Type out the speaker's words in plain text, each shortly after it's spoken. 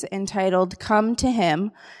entitled Come to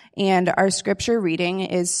Him, and our scripture reading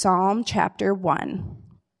is Psalm chapter 1.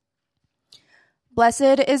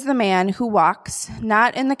 Blessed is the man who walks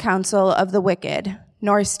not in the counsel of the wicked,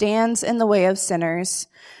 nor stands in the way of sinners,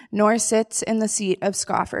 nor sits in the seat of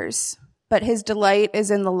scoffers. But his delight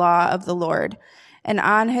is in the law of the Lord, and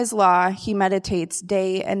on his law he meditates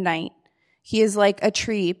day and night. He is like a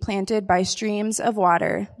tree planted by streams of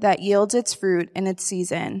water that yields its fruit in its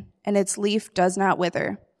season, and its leaf does not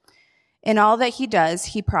wither. In all that he does,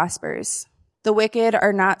 he prospers. The wicked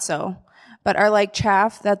are not so, but are like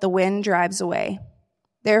chaff that the wind drives away.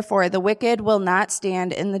 Therefore, the wicked will not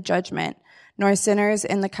stand in the judgment, nor sinners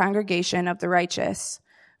in the congregation of the righteous.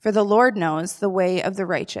 For the Lord knows the way of the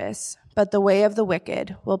righteous, but the way of the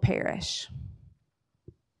wicked will perish.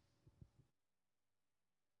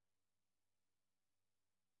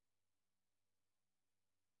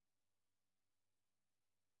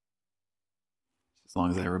 As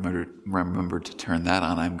long as I remember to turn that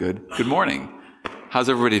on, I'm good. Good morning. How's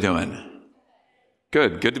everybody doing?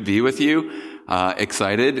 Good to be with you.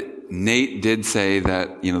 Excited. Nate did say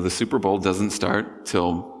that, the Super Bowl doesn't start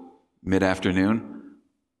till mid-afternoon.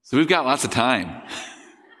 So we've got lots of time.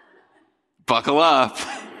 Buckle up.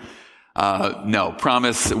 No,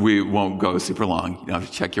 promise we won't go super long. You don't have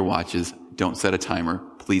to check your watches. Don't set a timer.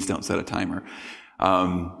 Please don't set a timer.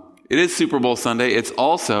 It is Super Bowl Sunday. It's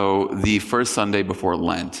also the first Sunday before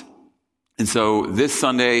Lent. And so this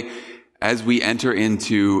Sunday, as we enter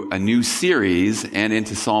into a new series and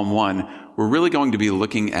into Psalm 1, we're really going to be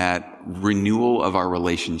looking at renewal of our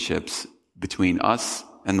relationships between us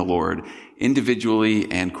and the Lord, individually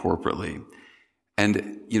and corporately.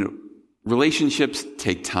 And, relationships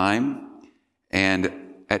take time, and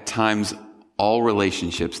at times, all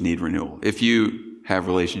relationships need renewal. If you have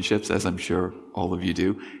relationships, as I'm sure all of you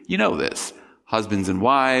do, you know this. Husbands and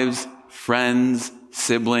wives, friends,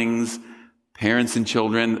 siblings, parents and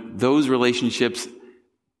children, those relationships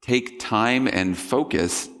take time and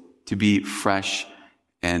focus to be fresh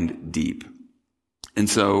and deep. And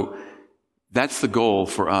so that's the goal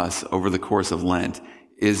for us over the course of Lent,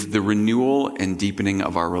 is the renewal and deepening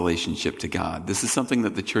of our relationship to God. This is something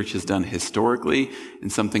that the church has done historically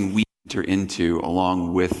and something we enter into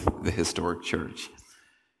along with the historic church.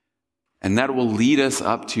 And that will lead us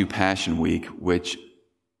up to Passion Week, which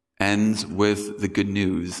ends with the good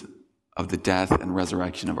news of the death and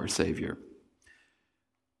resurrection of our Savior.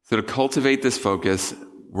 So to cultivate this focus,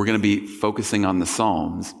 we're going to be focusing on the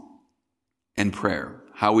Psalms and prayer.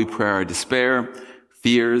 How we pray our despair,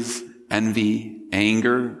 fears, envy,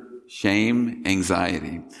 anger, shame,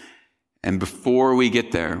 anxiety. And before we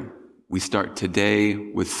get there, we start today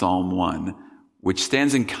with Psalm 1, which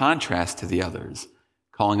stands in contrast to the others,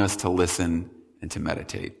 calling us to listen and to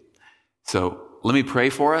meditate. So let me pray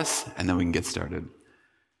for us, and then we can get started.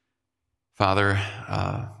 Father,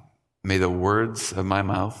 may the words of my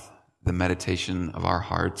mouth, the meditation of our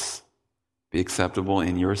hearts be acceptable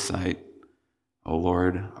in your sight, O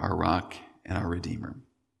Lord, our rock and our Redeemer.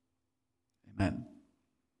 Amen.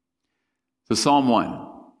 So Psalm 1.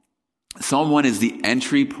 Psalm 1 is the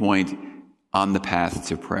entry point on the path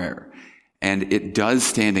to prayer. And it does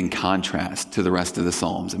stand in contrast to the rest of the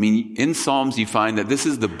Psalms. I mean, in Psalms, you find that this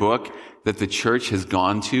is the book that the church has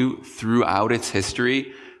gone to throughout its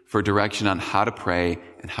history for direction on how to pray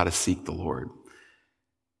and how to seek the Lord.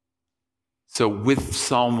 So with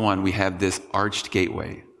Psalm 1, we have this arched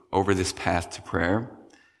gateway over this path to prayer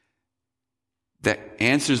that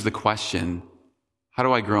answers the question, how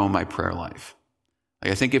do I grow in my prayer life?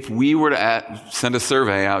 I think if we were to send a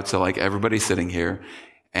survey out to everybody sitting here,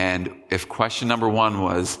 and if question number 1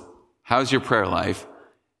 was, how's your prayer life?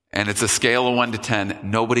 And it's a scale of 1 to 10,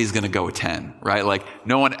 nobody's going to go 10, right?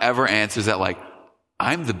 No one ever answers that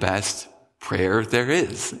I'm the best prayer there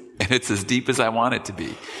is. And it's as deep as I want it to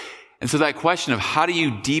be. And so that question of how do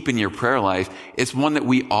you deepen your prayer life is one that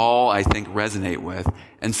we all, I think, resonate with.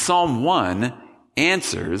 And Psalm 1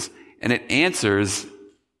 answers, and it answers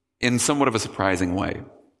in somewhat of a surprising way.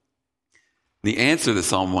 The answer that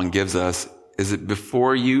Psalm 1 gives us is that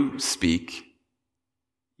before you speak,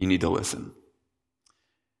 you need to listen.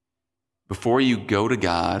 Before you go to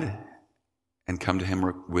God and come to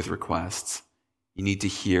Him with requests, you need to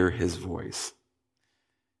hear His voice.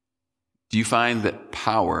 Do you find that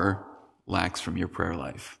power lacks from your prayer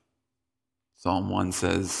life? Psalm 1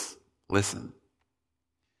 says, listen.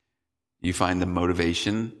 Do you find the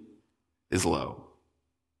motivation is low?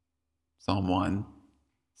 Psalm 1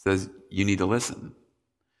 says you need to listen.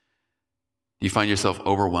 Do you find yourself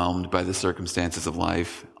overwhelmed by the circumstances of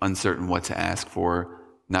life, uncertain what to ask for,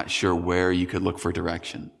 not sure where you could look for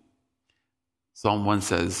direction? Psalm 1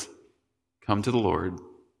 says, come to the Lord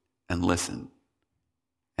and listen.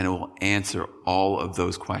 And it will answer all of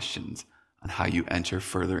those questions on how you enter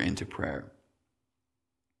further into prayer.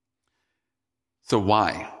 So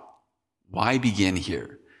why? Why begin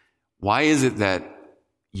here? Why is it that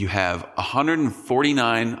you have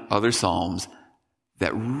 149 other Psalms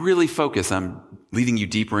that really focus on leading you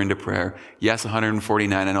deeper into prayer? Yes,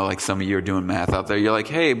 149. I know like some of you are doing math out there. You're like,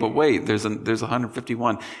 hey, but wait, there's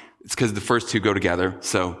 151. It's because the first two go together.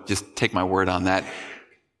 So just take my word on that.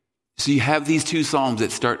 So you have these two Psalms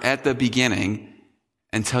that start at the beginning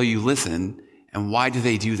and tell you listen. And why do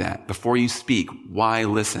they do that? Before you speak, why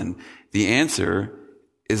listen? The answer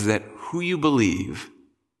is that who you believe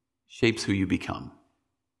shapes who you become.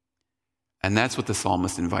 And that's what the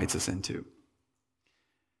psalmist invites us into.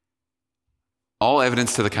 All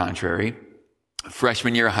evidence to the contrary.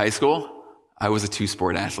 Freshman year of high school, I was a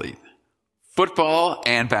two-sport athlete. Football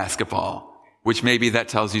and basketball, which maybe that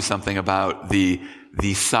tells you something about the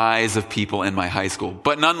size of people in my high school.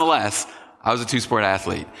 But nonetheless, I was a two-sport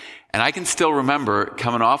athlete. And I can still remember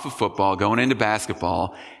coming off of football, going into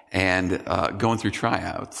basketball, and going through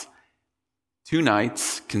tryouts. 2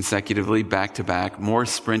 nights consecutively, back to back, more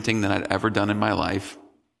sprinting than I'd ever done in my life.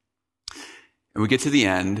 And we get to the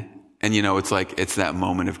end, and it's that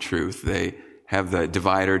moment of truth. They have the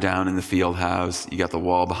divider down in the field house. You got the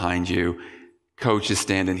wall behind you. Coach is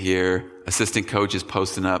standing here. Assistant coach is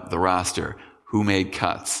posting up the roster. Who made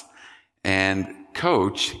cuts? And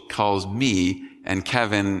coach calls me and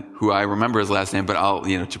Kevin, who I remember his last name, but I'll,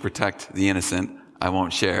 to protect the innocent, I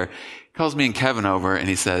won't share. Calls me and Kevin over and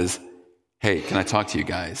he says, hey, can I talk to you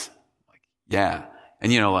guys? I'm like, yeah.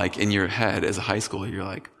 And in your head as a high schooler, you're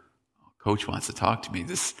like, oh, coach wants to talk to me.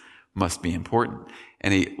 This must be important.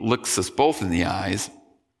 And he looks us both in the eyes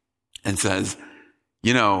and says,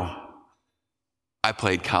 I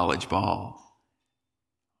played college ball.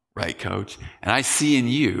 Right, coach? And I see in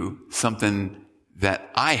you something that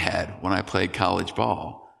I had when I played college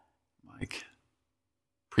ball. I'm like,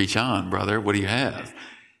 preach on, brother. What do you have?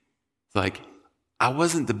 It's like, I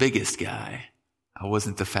wasn't the biggest guy. I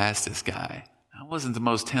wasn't the fastest guy. I wasn't the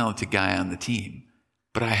most talented guy on the team,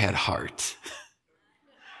 but I had heart.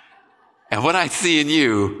 And what I see in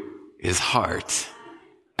you is heart.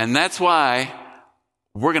 And that's why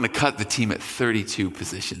we're going to cut the team at 32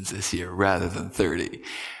 positions this year rather than 30.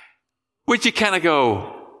 Which you kind of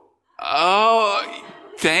go, oh,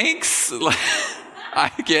 thanks.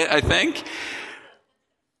 I think.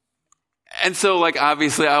 And so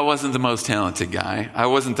obviously I wasn't the most talented guy. I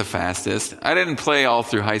wasn't the fastest. I didn't play all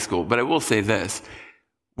through high school, but I will say this.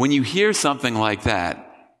 When you hear something like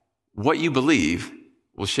that, what you believe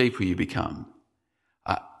will shape who you become.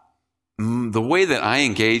 The way that I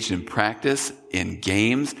engaged in practice, in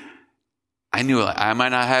games, I knew I might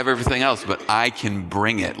not have everything else, but I can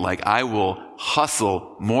bring it. I will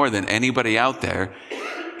hustle more than anybody out there.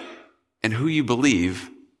 And who you believe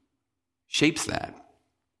shapes that.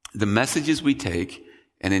 The messages we take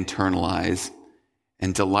and internalize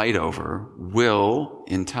and delight over will,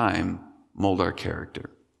 in time, mold our character.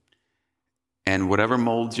 And whatever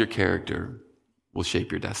molds your character will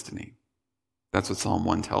shape your destiny. That's what Psalm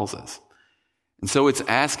 1 tells us. And so it's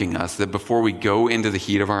asking us that before we go into the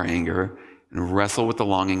heat of our anger and wrestle with the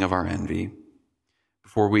longing of our envy,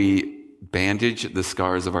 before we bandage the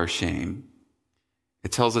scars of our shame,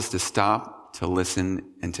 it tells us to stop, to listen,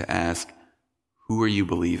 and to ask, who are you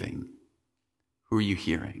believing? Who are you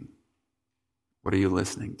hearing? What are you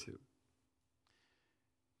listening to?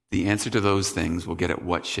 The answer to those things will get at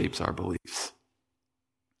what shapes our beliefs.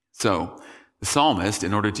 So, the psalmist,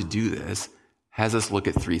 in order to do this, has us look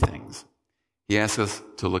at 3 things. He asks us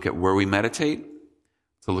to look at where we meditate,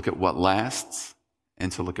 to look at what lasts,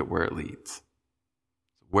 and to look at where it leads.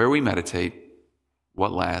 Where we meditate,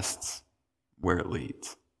 what lasts, where it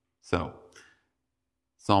leads. So,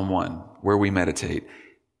 Psalm 1, where we meditate.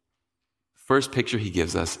 First picture he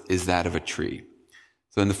gives us is that of a tree.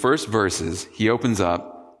 So in the first verses, he opens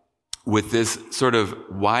up with this sort of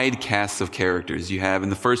wide cast of characters. You have in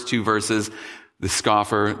the first 2 verses, the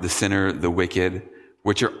scoffer, the sinner, the wicked,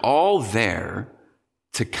 which are all there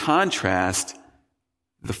to contrast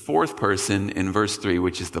the 4th person in verse 3,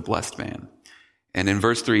 which is the blessed man. And in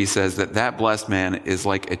verse 3, he says that blessed man is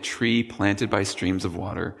like a tree planted by streams of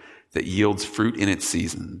water that yields fruit in its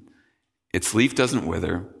season. Its leaf doesn't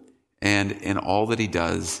wither, and in all that he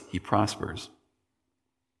does, he prospers.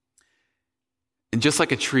 And just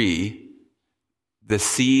like a tree, the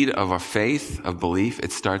seed of our faith, of belief,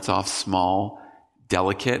 it starts off small,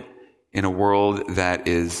 delicate, in a world that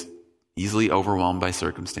is easily overwhelmed by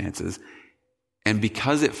circumstances. And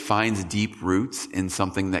because it finds deep roots in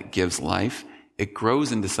something that gives life, it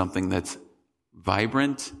grows into something that's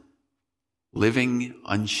vibrant, living,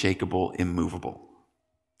 unshakable, immovable.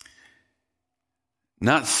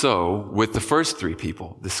 Not so with the first three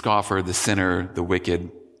people, the scoffer, the sinner, the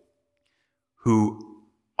wicked, who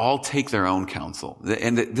all take their own counsel.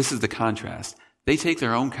 And this is the contrast. They take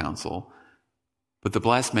their own counsel, but the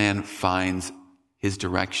blessed man finds his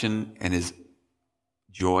direction and his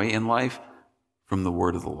joy in life from the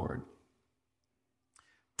word of the Lord.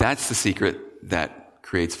 That's the secret that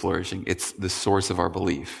creates flourishing. It's the source of our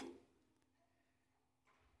belief.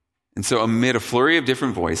 And so amid a flurry of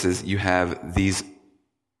different voices, you have these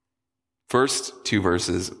first two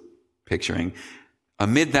verses picturing.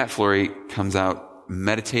 Amid that flurry comes out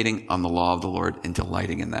meditating on the law of the Lord and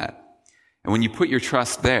delighting in that. And when you put your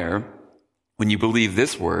trust there, when you believe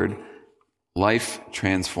this word, life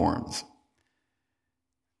transforms.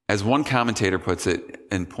 As one commentator puts it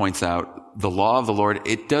and points out, the law of the Lord,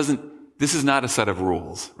 this is not a set of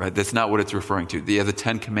rules, right? That's not what it's referring to. The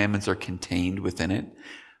 10 commandments are contained within it.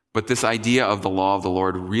 But this idea of the law of the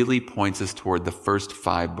Lord really points us toward the first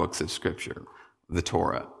 5 books of Scripture, the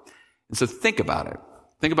Torah. And so think about it.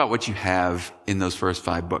 Think about what you have in those first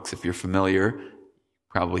 5 books. If you're familiar,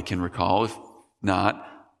 probably can recall. If not,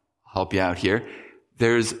 I'll help you out here.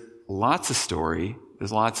 There's lots of story.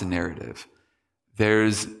 There's lots of narrative.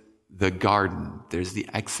 There's the garden. There's the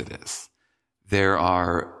Exodus. There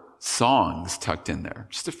are songs tucked in there.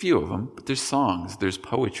 Just a few of them, but there's songs. There's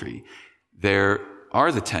poetry. There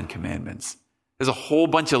are the 10 commandments. There's a whole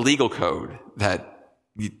bunch of legal code that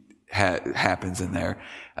happens in there.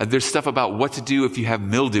 There's stuff about what to do if you have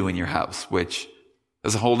mildew in your house, which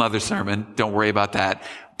is a whole nother sermon. Don't worry about that.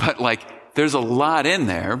 But there's a lot in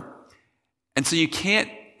there. And so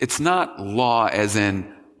it's not law as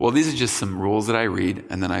in, well, these are just some rules that I read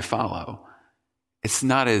and then I follow. It's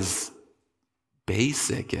not as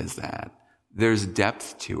basic as that. There's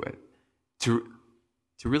depth to it. To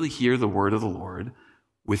really hear the word of the Lord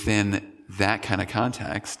within that kind of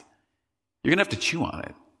context, you're going to have to chew on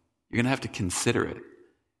it. You're going to have to consider it.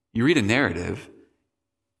 You read a narrative,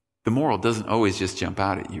 the moral doesn't always just jump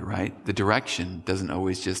out at you, right? The direction doesn't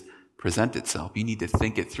always just present itself. You need to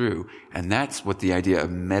think it through. And that's what the idea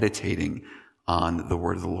of meditating on the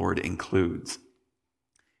word of the Lord includes.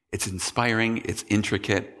 It's inspiring, it's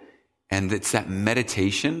intricate, and it's that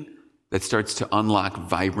meditation that starts to unlock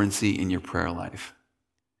vibrancy in your prayer life.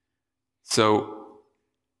 So,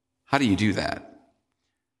 how do you do that?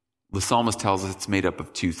 The psalmist tells us it's made up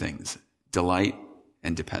of 2 things, delight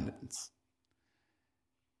and dependence.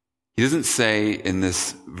 He doesn't say in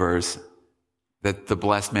this verse that the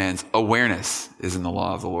blessed man's awareness is in the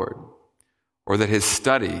law of the Lord, or that his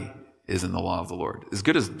study is in the law of the Lord, as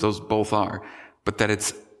good as those both are, but that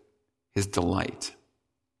it's his delight.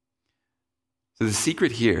 So the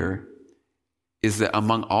secret here is that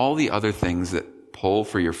among all the other things that pull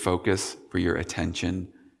for your focus, for your attention,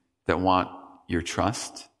 that want your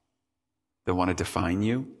trust, that want to define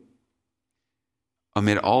you,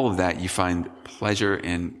 amid all of that, you find pleasure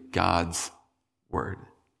in God's word,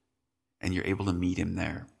 and you're able to meet him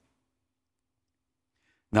there.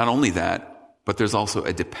 Not only that, but there's also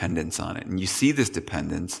a dependence on it. And you see this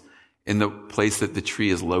dependence in the place that the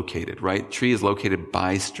tree is located, right? The tree is located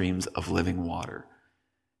by streams of living water.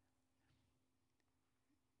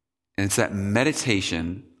 And it's that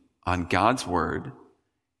meditation on God's word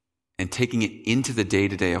and taking it into the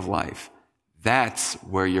day-to-day of life. That's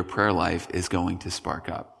where your prayer life is going to spark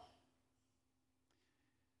up.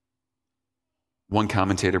 One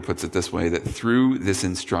commentator puts it this way, that through this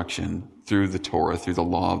instruction, through the Torah, through the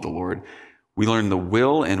law of the Lord, we learn the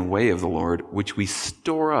will and way of the Lord, which we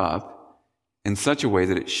store up in such a way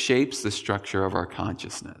that it shapes the structure of our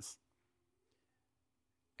consciousness.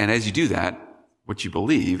 And as you do that, what you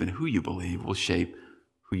believe and who you believe will shape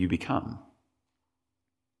who you become.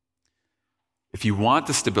 If you want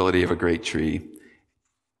the stability of a great tree,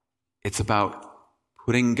 it's about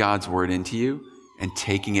putting God's word into you and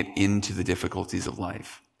taking it into the difficulties of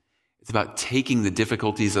life. It's about taking the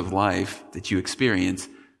difficulties of life that you experience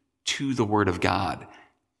to the word of God.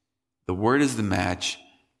 The word is the match.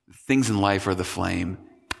 Things in life are the flame,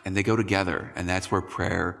 and they go together, and that's where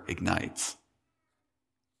prayer ignites.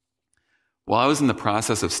 While I was in the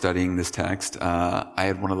process of studying this text, I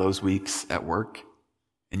had one of those weeks at work,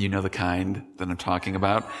 and you know the kind that I'm talking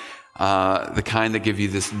about, the kind that give you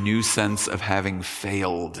this new sense of having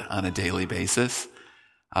failed on a daily basis.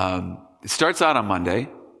 It starts out on Monday.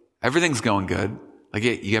 Everything's going good. Like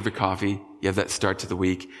you have your coffee, you have that start to the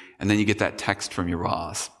week, and then you get that text from your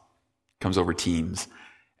boss. Comes over Teams.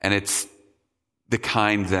 And it's the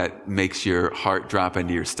kind that makes your heart drop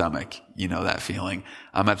into your stomach. You know that feeling.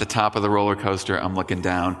 I'm at the top of the roller coaster. I'm looking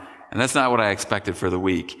down. And that's not what I expected for the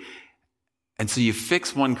week. And so you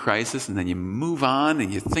fix one crisis and then you move on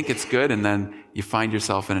and you think it's good and then you find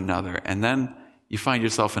yourself in another. And then you find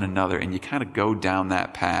yourself in another and you kind of go down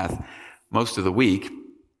that path most of the week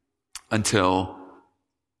until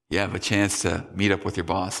you have a chance to meet up with your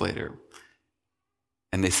boss later.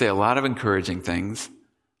 And they say a lot of encouraging things,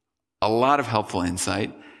 a lot of helpful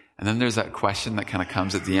insight. And then there's that question that kind of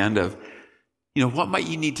comes at the end of, what might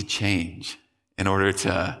you need to change in order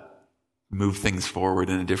to move things forward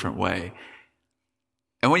in a different way?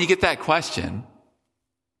 And when you get that question,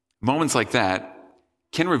 moments like that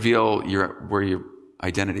can reveal where your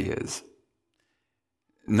identity is.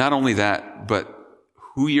 Not only that, but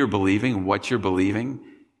who you're believing, what you're believing,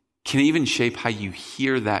 can even shape how you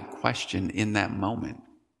hear that question in that moment.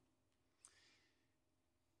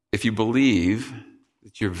 If you believe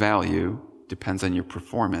that your value depends on your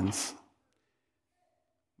performance,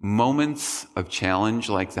 moments of challenge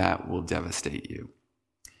like that will devastate you.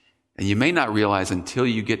 And you may not realize until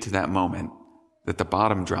you get to that moment that the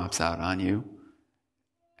bottom drops out on you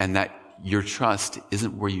and that your trust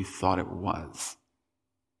isn't where you thought it was.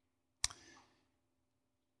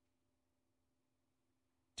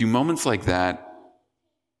 Do moments like that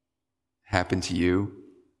happen to you?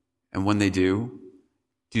 And when they do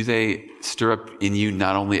they stir up in you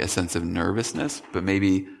not only a sense of nervousness, but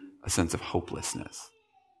maybe a sense of hopelessness?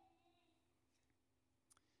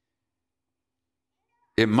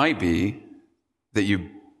 It might be that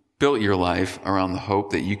you built your life around the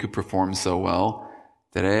hope that you could perform so well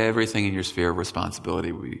that everything in your sphere of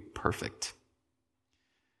responsibility would be perfect.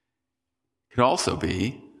 It could also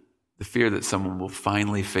be the fear that someone will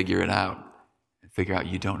finally figure it out and figure out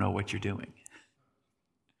you don't know what you're doing.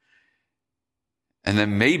 And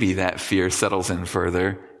then maybe that fear settles in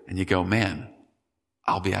further and you go, man,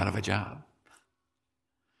 I'll be out of a job.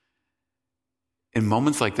 In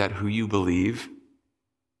moments like that, who you believe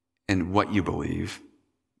and what you believe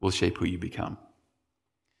will shape who you become.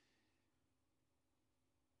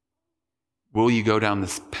 Will you go down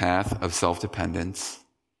this path of self-dependence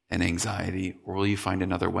and anxiety, or will you find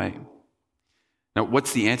another way? Now,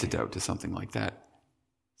 what's the antidote to something like that?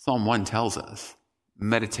 Psalm 1 tells us,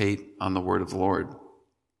 meditate on the word of the Lord.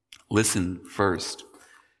 Listen first.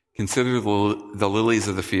 Consider the lilies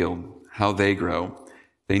of the field, how they grow.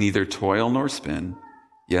 They neither toil nor spin.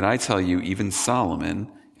 Yet I tell you, even Solomon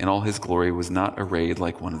in all his glory was not arrayed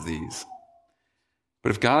like one of these. But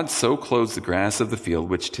if God so clothes the grass of the field,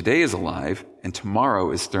 which today is alive and tomorrow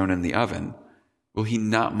is thrown in the oven, will he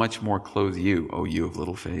not much more clothe you, O you of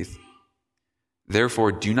little faith?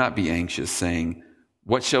 Therefore do not be anxious, saying,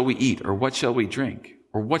 what shall we eat, or what shall we drink,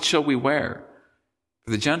 or what shall we wear? For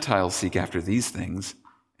the Gentiles seek after these things,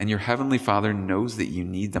 and your heavenly Father knows that you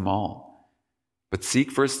need them all. But seek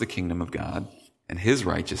first the kingdom of God and his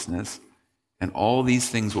righteousness, and all these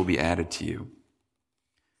things will be added to you.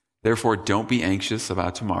 Therefore, don't be anxious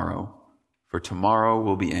about tomorrow, for tomorrow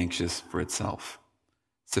will be anxious for itself.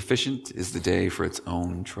 Sufficient is the day for its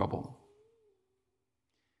own trouble.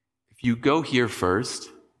 If you go here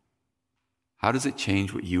first, how does it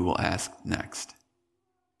change what you will ask next?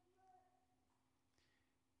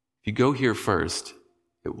 If you go here first,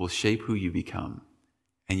 it will shape who you become,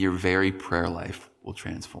 and your very prayer life will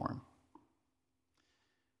transform.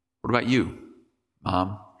 What about you,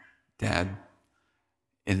 Mom, Dad?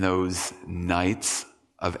 In those nights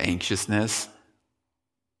of anxiousness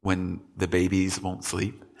when the babies won't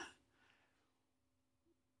sleep?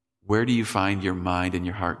 Where do you find your mind and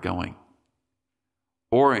your heart going?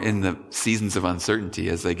 Or in the seasons of uncertainty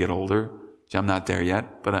as they get older, which I'm not there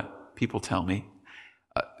yet, but people tell me,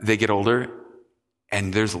 they get older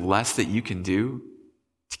and there's less that you can do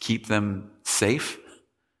to keep them safe.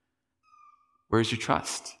 Where's your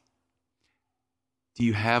trust? Do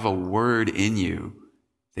you have a word in you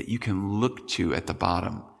that you can look to at the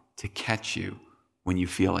bottom to catch you when you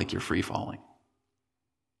feel like you're free falling?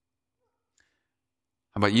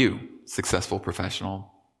 How about you, successful professional?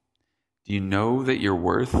 Do you know that your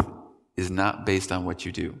worth is not based on what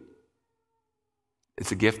you do?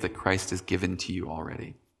 It's a gift that Christ has given to you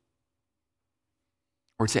already.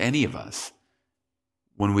 Or to any of us,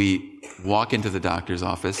 when we walk into the doctor's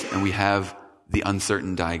office and we have the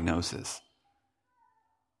uncertain diagnosis.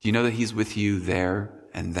 Do you know that he's with you there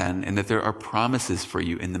and then, and that there are promises for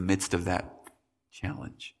you in the midst of that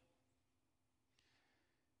challenge?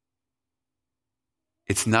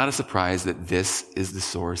 It's not a surprise that this is the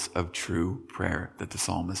source of true prayer that the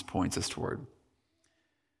psalmist points us toward.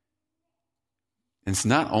 And it's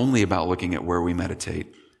not only about looking at where we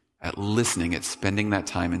meditate, at listening, at spending that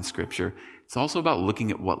time in Scripture. It's also about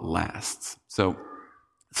looking at what lasts. So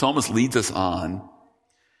the psalmist leads us on,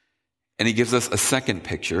 and he gives us a second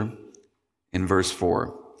picture in verse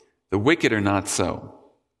 4. The wicked are not so,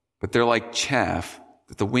 but they're like chaff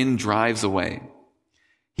that the wind drives away.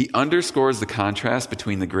 He underscores the contrast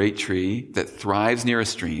between the great tree that thrives near a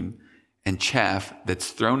stream and chaff that's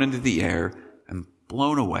thrown into the air and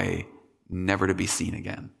blown away, never to be seen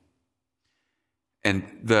again. And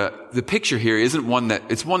the picture here isn't one that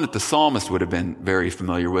the psalmist would have been very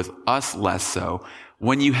familiar with, us less so.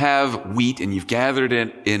 When you have wheat and you've gathered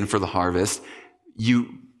it in for the harvest,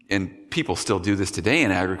 and people still do this today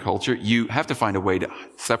in agriculture, you have to find a way to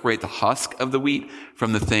separate the husk of the wheat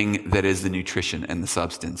from the thing that is the nutrition and the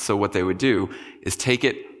substance. So what they would do is take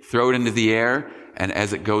it, throw it into the air, and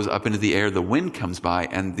as it goes up into the air, the wind comes by,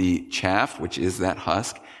 and the chaff, which is that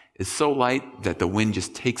husk, is so light that the wind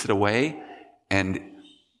just takes it away, and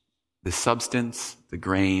the substance, the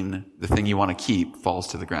grain, the thing you want to keep falls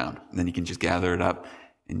to the ground. And then you can just gather it up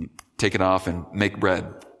and take it off and make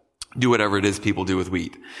bread. Do whatever it is people do with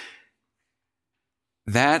wheat.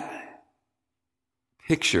 That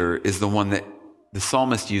picture is the one that the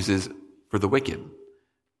psalmist uses for the wicked.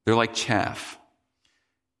 They're like chaff.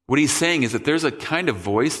 What he's saying is that there's a kind of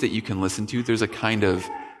voice that you can listen to. There's a kind of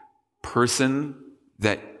person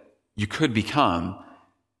that you could become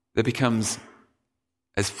that becomes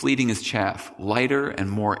as fleeting as chaff, lighter and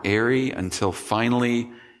more airy until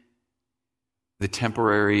finally the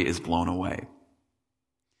temporary is blown away.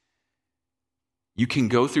 You can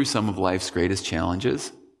go through some of life's greatest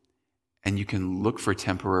challenges, and you can look for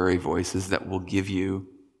temporary voices that will give you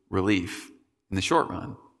relief in the short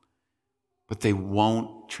run, but they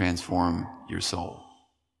won't transform your soul.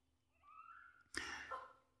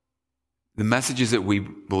 The messages that we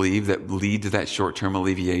believe that lead to that short-term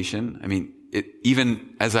alleviation,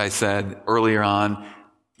 even as I said earlier on,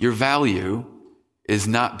 your value is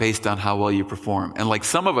not based on how well you perform. And like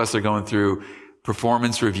some of us are going through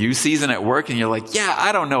performance review season at work, and you're like, yeah,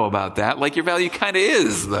 I don't know about that. Like, your value kind of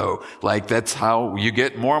is, though. Like, that's how you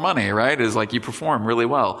get more money, right? Is like you perform really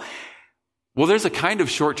well. Well, there's a kind of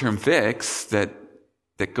short-term fix that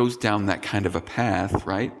goes down that kind of a path,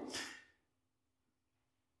 right?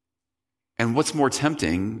 And what's more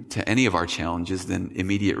tempting to any of our challenges than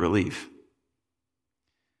immediate relief?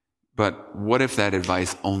 But what if that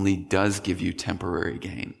advice only does give you temporary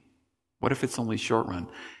gain? What if it's only short run?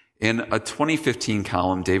 In a 2015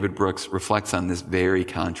 column, David Brooks reflects on this very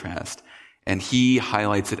contrast, and he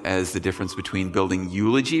highlights it as the difference between building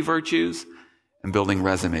eulogy virtues and building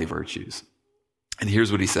resume virtues. And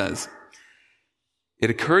here's what he says.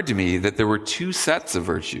 It occurred to me that there were two sets of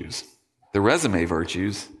virtues, the resume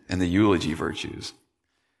virtues and the eulogy virtues.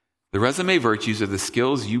 The resume virtues are the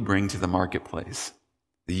skills you bring to the marketplace.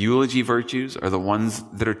 The eulogy virtues are the ones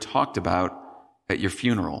that are talked about at your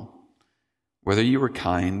funeral. Whether you were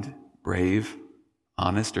kind, brave,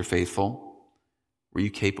 honest, or faithful, were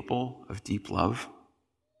you capable of deep love?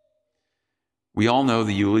 We all know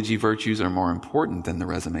the eulogy virtues are more important than the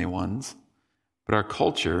resume ones, but our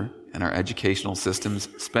culture and our educational systems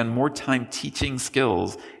spend more time teaching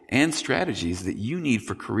skills and strategies that you need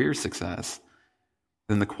for career success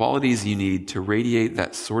than the qualities you need to radiate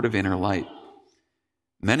that sort of inner light.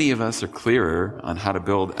 Many of us are clearer on how to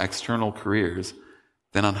build external careers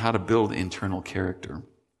than on how to build internal character. And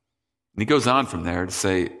he goes on from there to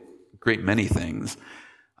say a great many things,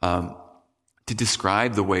 to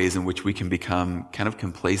describe the ways in which we can become kind of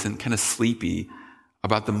complacent, kind of sleepy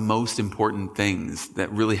about the most important things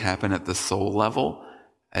that really happen at the soul level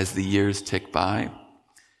as the years tick by.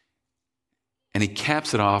 And he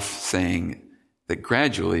caps it off saying that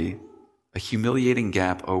gradually a humiliating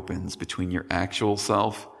gap opens between your actual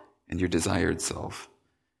self and your desired self,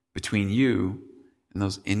 between you and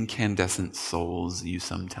those incandescent souls you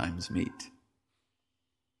sometimes meet.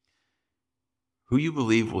 Who you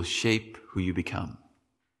believe will shape who you become.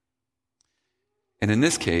 And in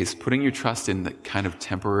this case, putting your trust in the kind of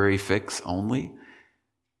temporary fix only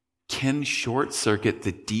can short circuit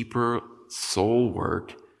the deeper soul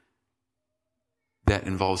work that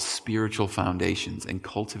involves spiritual foundations and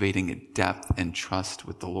cultivating a depth and trust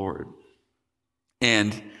with the Lord.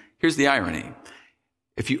 And here's the irony.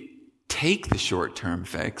 If you take the short-term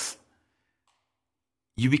fix,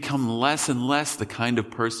 you become less and less the kind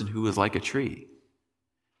of person who is like a tree.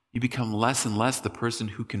 You become less and less the person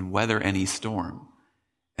who can weather any storm,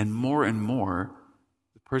 and more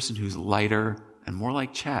the person who's lighter and more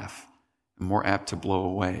like chaff and more apt to blow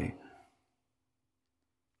away.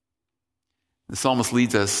 The psalmist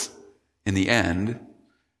leads us in the end,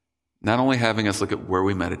 not only having us look at where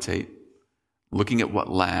we meditate, looking at what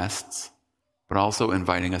lasts, but also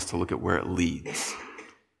inviting us to look at where it leads.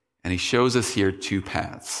 And he shows us here two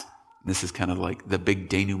paths. This is kind of like the big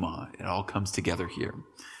denouement. It all comes together here.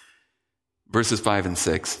 Verses 5 and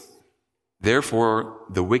 6. Therefore,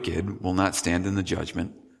 the wicked will not stand in the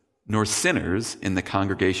judgment, nor sinners in the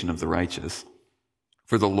congregation of the righteous.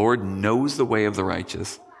 For the Lord knows the way of the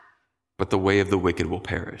righteous, but the way of the wicked will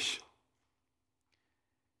perish.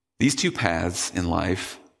 These two paths in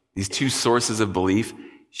life, these two sources of belief,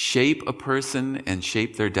 shape a person and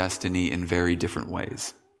shape their destiny in very different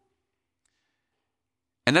ways.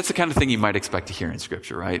 And that's the kind of thing you might expect to hear in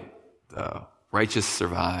Scripture, right? The righteous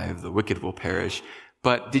survive, the wicked will perish.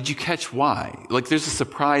 But did you catch why? Like, there's a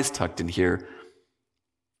surprise tucked in here.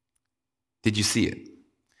 Did you see it?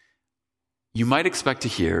 You might expect to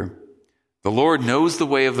hear, the Lord knows the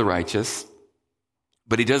way of the righteous,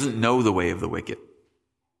 but he doesn't know the way of the wicked.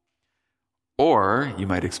 Or you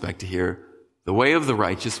might expect to hear, the way of the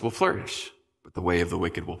righteous will flourish, but the way of the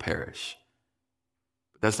wicked will perish.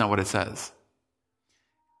 But that's not what it says.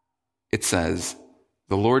 It says,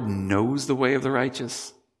 the Lord knows the way of the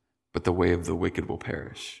righteous, but the way of the wicked will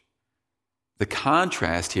perish. The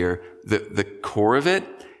contrast here, the core of it,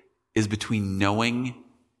 is between knowing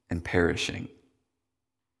and perishing.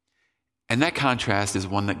 And that contrast is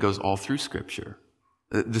one that goes all through Scripture.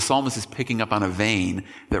 The psalmist is picking up on a vein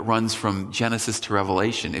that runs from Genesis to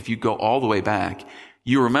Revelation. If you go all the way back,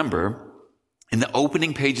 you remember in the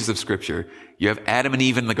opening pages of Scripture, you have Adam and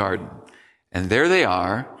Eve in the garden. And there they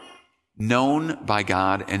are, known by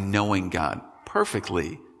God and knowing God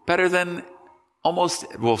perfectly, better than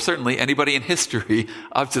certainly anybody in history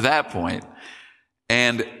up to that point.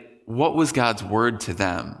 And what was God's word to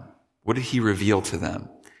them? What did he reveal to them?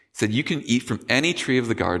 He said, you can eat from any tree of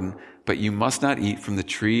the garden, but you must not eat from the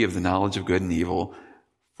tree of the knowledge of good and evil,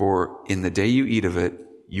 for in the day you eat of it,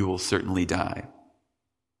 you will certainly die.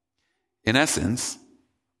 In essence,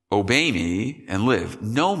 obey me and live.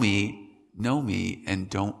 Know me, and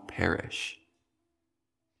don't perish.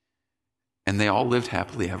 And they all lived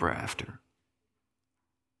happily ever after.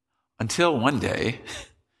 Until one day,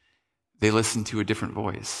 they listened to a different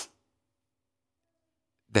voice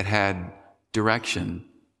that had direction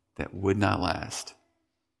that would not last.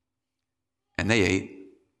 And they ate,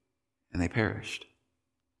 and they perished.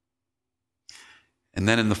 And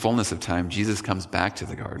then in the fullness of time, Jesus comes back to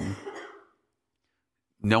the garden,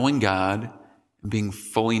 knowing God and being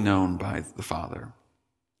fully known by the Father.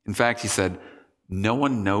 In fact, he said, no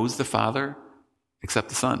one knows the Father except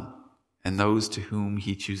the Son, and those to whom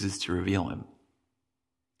he chooses to reveal him.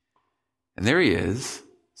 And there he is,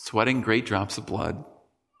 sweating great drops of blood,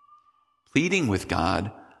 pleading with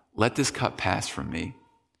God, let this cup pass from me,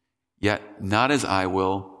 yet not as I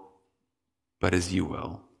will, but as you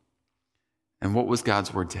will. And what was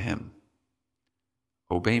God's word to him?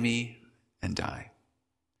 Obey me and die.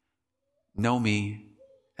 Know me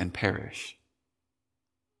and perish.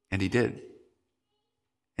 And he did.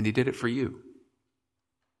 And he did it for you.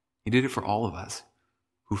 He did it for all of us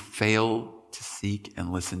who fail to seek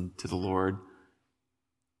and listen to the Lord.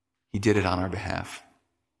 He did it on our behalf.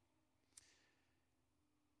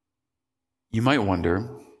 You might wonder,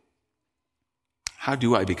 how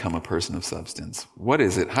do I become a person of substance? What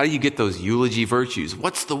is it? How do you get those eulogy virtues?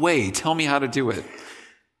 What's the way? Tell me how to do it.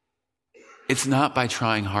 It's not by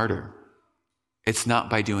trying harder. It's not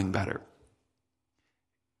by doing better.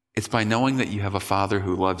 It's by knowing that you have a Father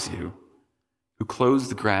who loves you, who clothes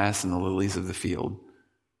the grass and the lilies of the field,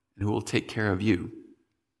 and who will take care of you,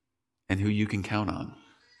 and who you can count on,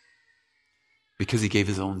 because he gave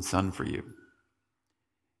his own Son for you.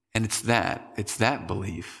 And it's that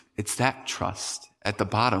belief, it's that trust at the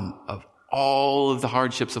bottom of all of the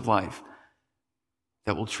hardships of life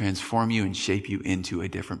that will transform you and shape you into a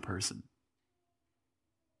different person.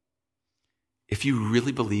 If you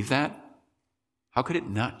really believe that, how could it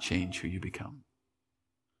not change who you become?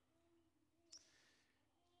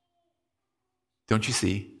 Don't you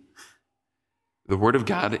see? The Word of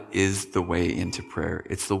God is the way into prayer.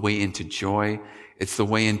 It's the way into joy. It's the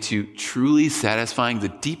way into truly satisfying the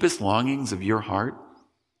deepest longings of your heart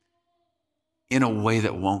in a way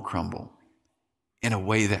that won't crumble, in a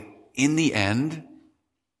way that in the end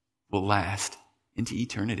will last into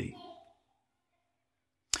eternity.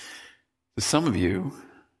 So some of you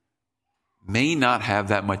may not have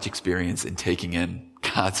that much experience in taking in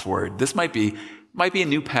God's Word. This might be a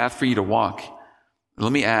new path for you to walk.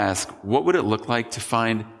 Let me ask, what would it look like to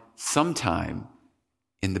find some time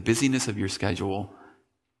in the busyness of your schedule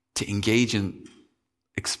to engage in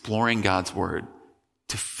exploring God's Word,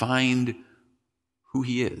 to find who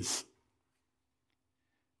he is?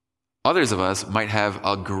 Others of us might have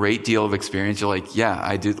a great deal of experience. You're like, yeah,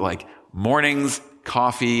 I do, like mornings,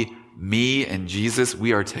 coffee, me and Jesus,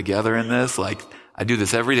 we are together in this. Like, I do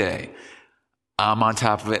this every day. I'm on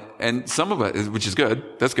top of it. And some of it, which is good,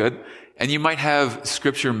 that's good. And you might have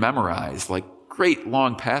scripture memorized, like great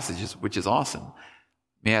long passages, which is awesome.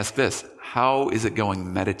 Let me ask this, how is it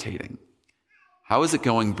going meditating? How is it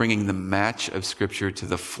going bringing the match of scripture to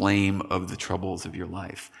the flame of the troubles of your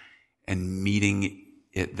life and meeting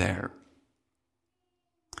it there?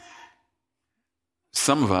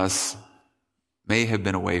 Some of us may have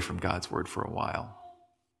been away from God's word for a while.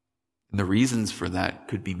 And the reasons for that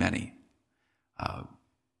could be many.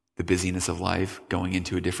 The busyness of life, going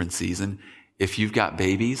into a different season. If you've got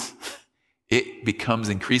babies, it becomes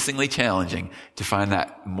increasingly challenging to find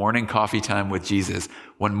that morning coffee time with Jesus.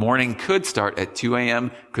 When morning could start at 2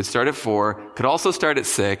 a.m., could start at 4, could also start at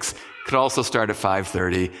 6, could also start at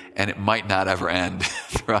 5:30, and it might not ever end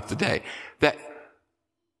throughout the day.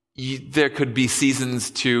 There could be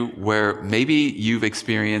seasons too where maybe you've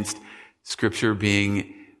experienced scripture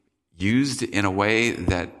being used in a way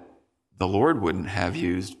that the Lord wouldn't have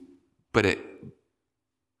used, but it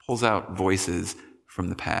pulls out voices from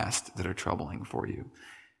the past that are troubling for you.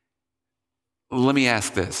 Let me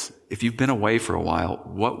ask this. If you've been away for a while,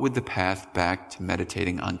 what would the path back to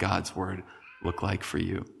meditating on God's word look like for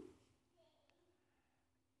you?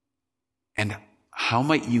 And how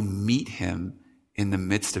might you meet him in the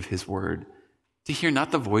midst of his word to hear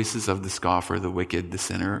not the voices of the scoffer, the wicked, the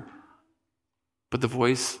sinner, but the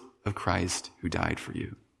voice of Christ who died for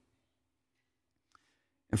you?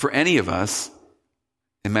 And for any of us,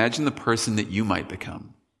 imagine the person that you might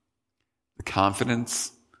become. The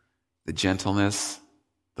confidence, the gentleness,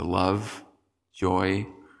 the love, joy,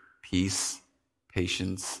 peace,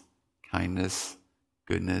 patience, kindness,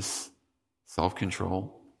 goodness,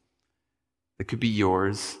 self-control that could be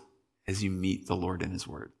yours as you meet the Lord in his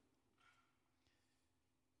word.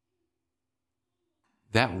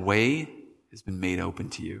 That way has been made open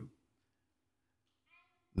to you.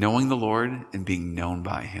 Knowing the Lord and being known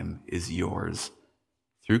by him is yours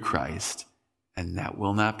through Christ, and that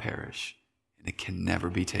will not perish, and it can never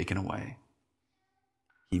be taken away.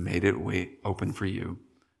 He made it way open for you.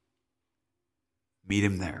 Meet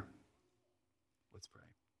him there. Let's pray.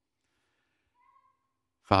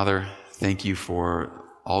 Father, thank you for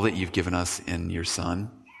all that you've given us in your Son.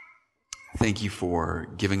 Thank you for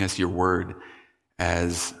giving us your word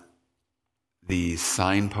as the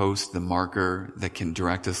signpost, the marker that can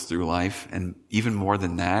direct us through life. And even more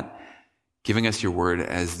than that, giving us your word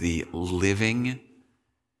as the living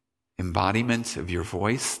embodiment of your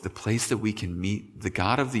voice, the place that we can meet the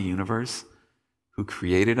God of the universe who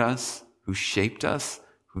created us, who shaped us,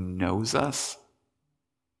 who knows us.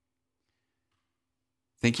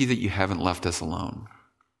 Thank you that you haven't left us alone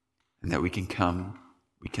and that we can come,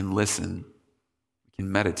 we can listen, we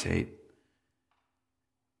can meditate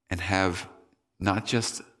and have not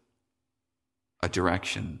just a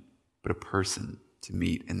direction, but a person to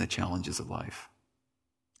meet in the challenges of life.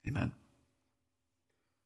 Amen.